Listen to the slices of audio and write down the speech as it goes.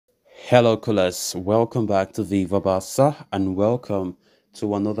Hello, coolers. Welcome back to Viva Barca and welcome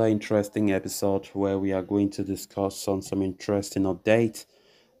to another interesting episode where we are going to discuss on some interesting updates.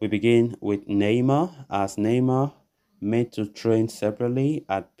 We begin with Neymar, as Neymar made to train separately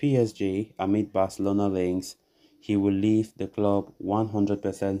at PSG amid Barcelona links. He will leave the club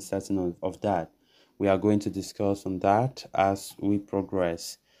 100% certain of that. We are going to discuss on that as we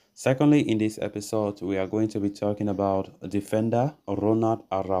progress. Secondly, in this episode, we are going to be talking about defender Ronald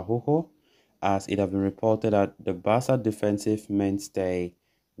Araujo, as it has been reported that the Barca defensive mainstay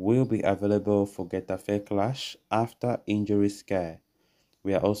will be available for Getafe clash after injury scare.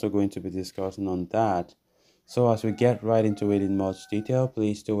 We are also going to be discussing on that. So as we get right into it in much detail,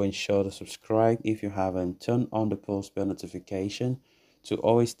 please do ensure to subscribe if you haven't. Turn on the post bell notification to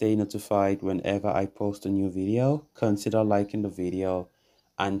always stay notified whenever I post a new video. Consider liking the video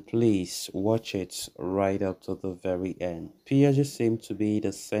and please watch it right up to the very end. PSG seems to be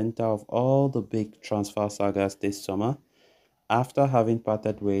the center of all the big transfer sagas this summer. After having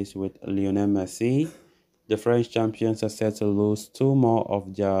parted ways with Lionel Messi, the French champions are set to lose two more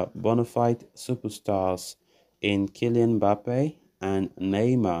of their bona fide superstars in Kylian Mbappe and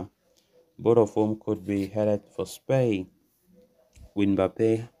Neymar, both of whom could be headed for Spain, with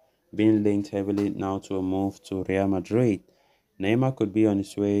Mbappe being linked heavily now to a move to Real Madrid. Neymar could be on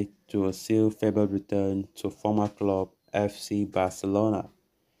his way to a sealed-fabled return to former club FC Barcelona.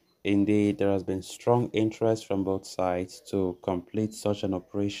 Indeed, there has been strong interest from both sides to complete such an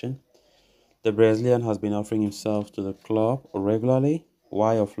operation. The Brazilian has been offering himself to the club regularly,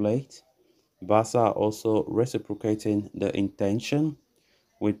 while of late, Barca are also reciprocating the intention,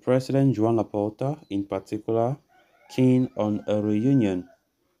 with President Joan Laporta in particular keen on a reunion.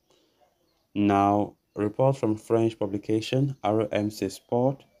 Now, reports from French publication RMC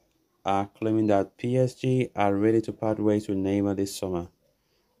Sport are claiming that PSG are ready to part ways with Neymar this summer.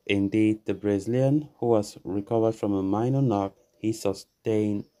 Indeed, the Brazilian, who has recovered from a minor knock he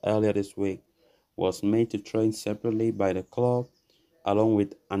sustained earlier this week, was made to train separately by the club, along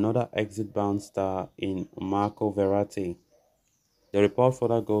with another exit-bound star in Marco Verratti. The report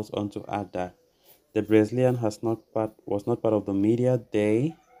further goes on to add that the Brazilian was not part of the media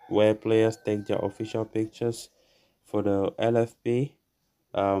day where players take their official pictures for the LFP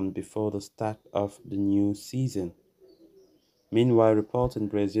before the start of the new season. Meanwhile, reports in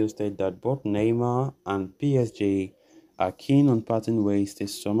Brazil state that both Neymar and PSG are keen on parting ways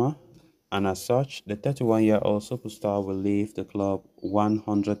this summer, and as such, the 31-year-old superstar will leave the club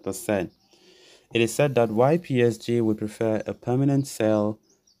 100%. It is said that while PSG would prefer a permanent sale,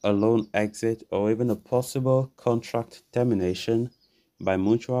 a loan exit, or even a possible contract termination by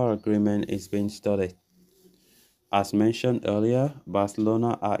mutual agreement is being studied. As mentioned earlier,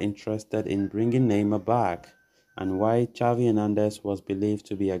 Barcelona are interested in bringing Neymar back, and while Xavi Hernandez was believed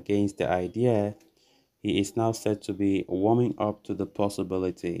to be against the idea, he is now said to be warming up to the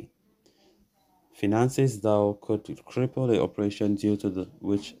possibility. Finances, though, could cripple the operation due to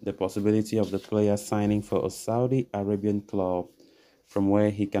which the possibility of the player signing for a Saudi Arabian club from where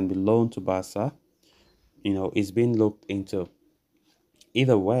he can be loaned to Barca, is being looked into.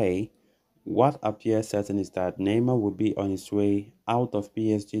 Either way, what appears certain is that Neymar will be on his way out of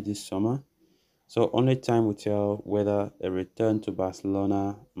PSG this summer, so only time will tell whether a return to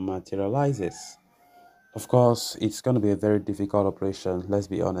Barcelona materializes. Of course, it's going to be a very difficult operation, let's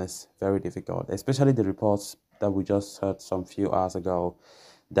be honest, very difficult, especially the reports that we just heard some few hours ago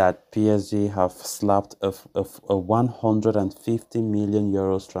that PSG have slapped a 150 million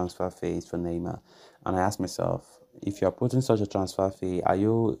euros transfer fee for Neymar. And I asked myself, if you're putting such a transfer fee, are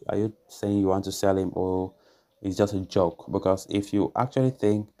you saying you want to sell him or it's just a joke? Because if you actually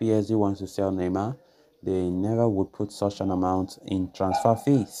think PSG wants to sell Neymar, they never would put such an amount in transfer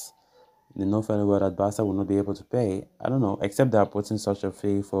fees. They know very well that Barca will not be able to pay. I don't know, except they are putting such a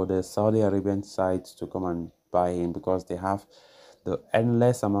fee for the Saudi Arabian side to come and buy him because they have the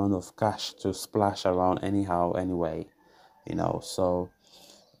endless amount of cash to splash around anyhow, anyway. So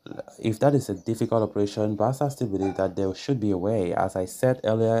if that is a difficult operation, Barca still believe that there should be a way. As I said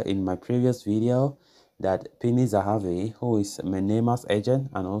earlier in my previous video, that Pini Zahavi, who is Neymar's agent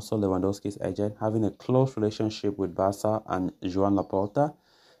and also Lewandowski's agent, having a close relationship with Barca and Joan Laporta,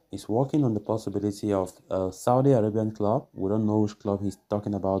 is working on the possibility of a Saudi Arabian club. We don't know which club he's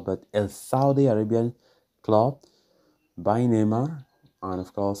talking about, but a Saudi Arabian club buying Neymar and,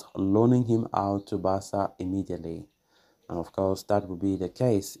 of course, loaning him out to Barca immediately. And, of course, that would be the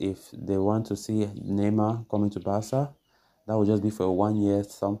case if they want to see Neymar coming to Barca. That would just be for 1 year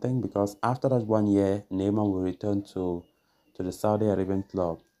something, because after that 1 year, Neymar will return to the Saudi Arabian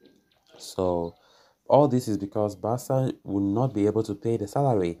club. So, All this is because Barca will not be able to pay the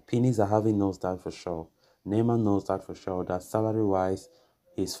salary. Pini Zahavi knows that for sure. Neymar knows that for sure, that salary-wise,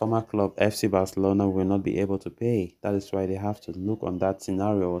 his former club FC Barcelona will not be able to pay. That is why they have to look on that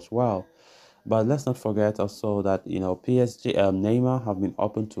scenario as well. But let's not forget also that PSG Neymar have been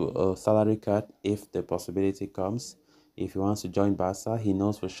open to a salary cut if the possibility comes. If he wants to join Barca, he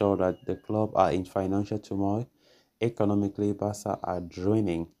knows for sure that the club are in financial turmoil. Economically, Barca are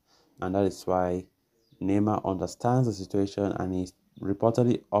draining, and that is why Neymar understands the situation and is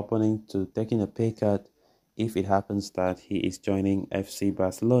reportedly opening to taking a pay cut if it happens that he is joining FC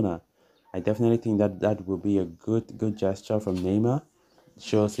Barcelona. I definitely think that that will be a good gesture from Neymar.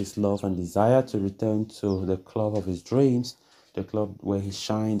 Shows his love and desire to return to the club of his dreams, the club where he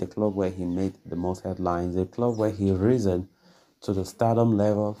shined, the club where he made the most headlines, the club where he risen to the stardom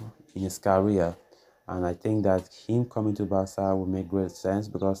level in his career. And I think that him coming to Barca will make great sense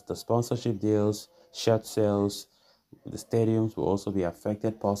because the sponsorship deals, shirt sales, the stadiums will also be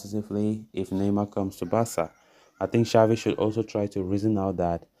affected positively if Neymar comes to Barca. I think Xavi should also try to reason out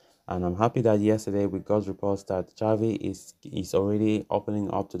that. And I'm happy that yesterday we got reports that Xavi is already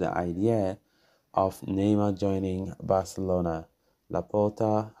opening up to the idea of Neymar joining Barcelona.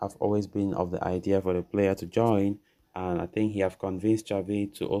 Laporta have always been of the idea for the player to join, and I think he have convinced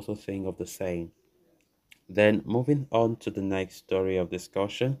Xavi to also think of the same. Then moving on to the next story of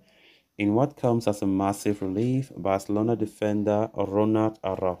discussion. In what comes as a massive relief, Barcelona defender Ronald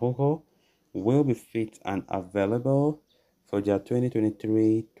Araujo will be fit and available for their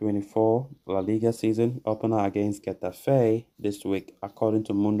 2023-24 La Liga season opener against Getafe this week, according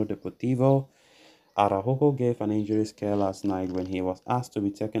to Mundo Deportivo. Araujo gave an injury scare last night when he was asked to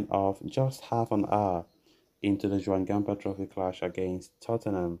be taken off just half an hour into the Joan Gamper Trophy clash against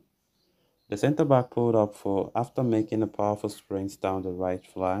Tottenham. The centre-back pulled up for after making a powerful sprint down the right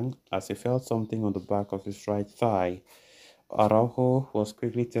flank as he felt something on the back of his right thigh. Araujo was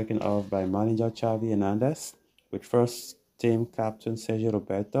quickly taken off by manager Xavi Hernandez, with first-team captain Sergio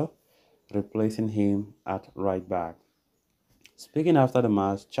Roberto replacing him at right back. Speaking after the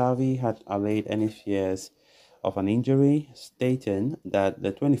match, Xavi had allayed any fears of an injury, stating that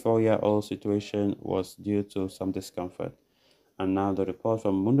the 24-year-old situation was due to some discomfort. And now the report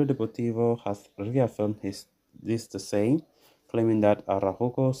from Mundo Deportivo has reaffirmed this the same, claiming that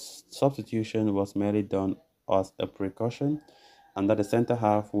Araujo's substitution was merely done as a precaution and that the centre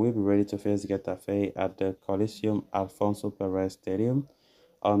half will be ready to face Getafe at the Coliseum Alfonso Perez Stadium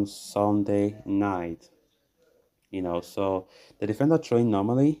on Sunday night. So the defender trained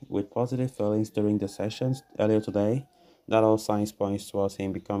normally with positive feelings during the sessions earlier today. That all signs points towards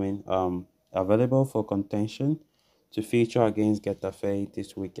him becoming available for contention to feature against Getafe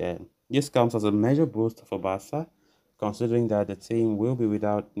this weekend. This comes as a major boost for Barca, considering that the team will be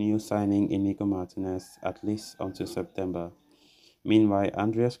without new signing Inigo Martinez at least until September. Meanwhile,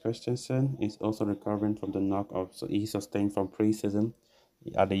 Andreas Christensen is also recovering from the knock he sustained from preseason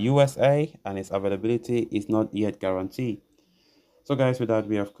at the USA, and his availability is not yet guaranteed. So, guys, with that,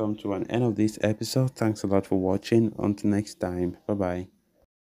 we have come to an end of this episode. Thanks a lot for watching. Until next time, bye bye.